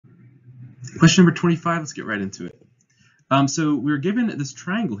Question number 25, let's get right into it. So we're given this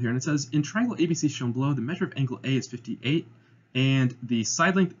triangle here, and it says, in triangle ABC shown below, the measure of angle A is 58, and the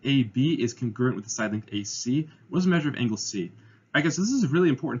side length AB is congruent with the side length AC. What is the measure of angle C? I guess this is a really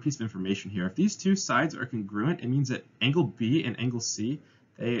important piece of information here. If these two sides are congruent, it means that angle B and angle C,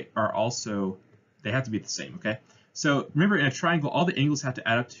 they have to be the same, okay? So remember, in a triangle, all the angles have to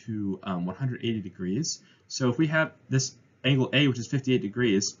add up to 180 degrees. So if we have this angle A, which is 58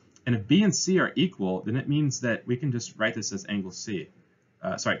 degrees, and if B and C are equal, then it means that we can just write this as angle C.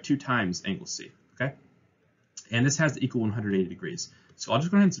 2 times angle C, okay? And this has to equal 180 degrees. So I'll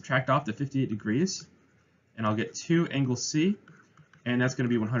just go ahead and subtract off the 58 degrees, and I'll get 2 angle C, and that's going to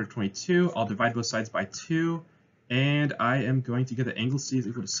be 122. I'll divide both sides by 2, and I am going to get that angle C is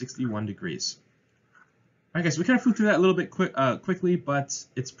equal to 61 degrees. All right, guys, we kind of flew through that a little bit quickly, but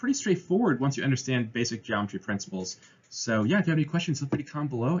it's pretty straightforward once you understand basic geometry principles. So yeah, if you have any questions, feel free to comment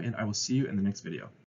below, and I will see you in the next video.